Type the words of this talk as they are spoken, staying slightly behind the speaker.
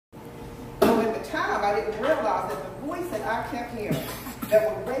time, I didn't realize that the voice that I kept hearing that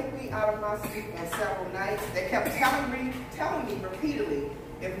would wake me out of my sleep on several nights, that kept telling me repeatedly,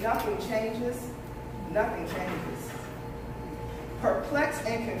 if nothing changes, nothing changes. Perplexed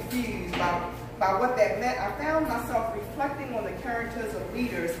and confused by what that meant, I found myself reflecting on the characters of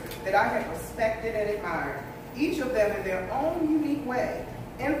leaders that I had respected and admired. Each of them, in their own unique way,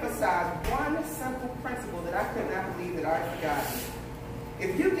 emphasized one simple principle that I could not believe that I had forgotten.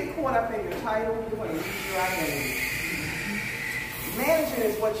 If you get caught up in your title, you're going to lose your identity. Managing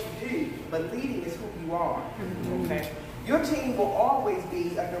is what you do, but leading is who you are. Okay? Your team will always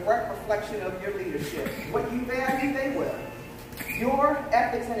be a direct reflection of your leadership. What you value, they will. Your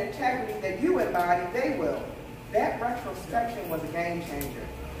ethics and integrity that you embody, they will. That retrospection was a game changer.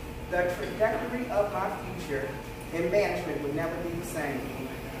 The trajectory of my future in management would never be the same.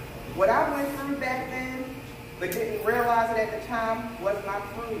 What I went through back then, but didn't realize it at the time, was my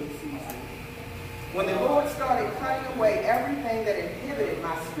pruning season. When the Lord started cutting away everything that inhibited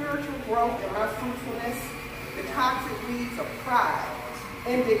my spiritual growth and my fruitfulness, the toxic weeds of pride,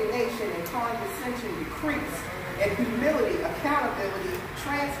 indignation, and condescension decreased, and humility, accountability,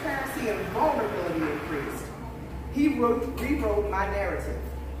 transparency, and vulnerability increased. He rewrote my narrative.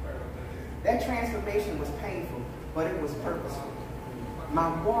 That transformation was painful, but it was purposeful. My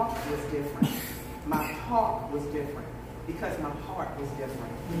walk was different. My talk was different, because my heart was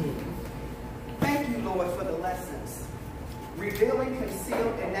different. Thank you, Lord, for the lessons. Revealing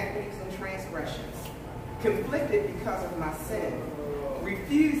concealed inequities and transgressions. Conflicted because of my sin.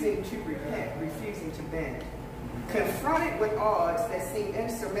 Refusing to repent, refusing to bend. Confronted with odds that seemed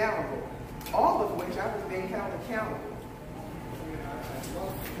insurmountable, all of which I was being held accountable.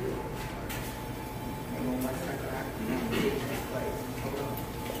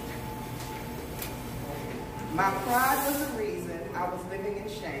 My pride was the reason I was living in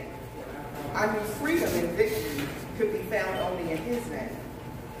shame. I knew freedom and victory could be found only in His name.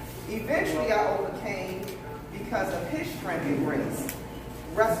 Eventually I overcame because of His strength and grace.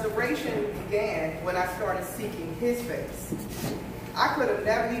 Restoration began when I started seeking His face. I could have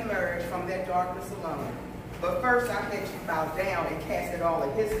never emerged from that darkness alone, but first I had to bow down and cast it all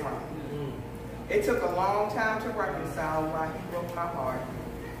at His throne. It took a long time to reconcile why He broke my heart.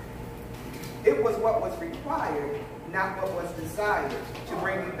 It was what was required, not what was desired, to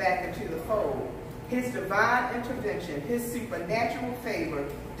bring me back into the fold. His divine intervention, His supernatural favor,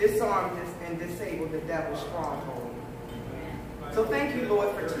 disarmed and disabled the devil's stronghold. So thank you,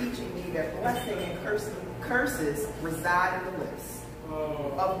 Lord, for teaching me that blessing and curses reside in the lips,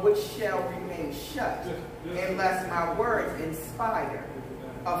 of which shall remain shut, unless my words inspire,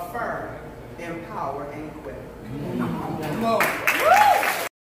 affirm, empower, and equip.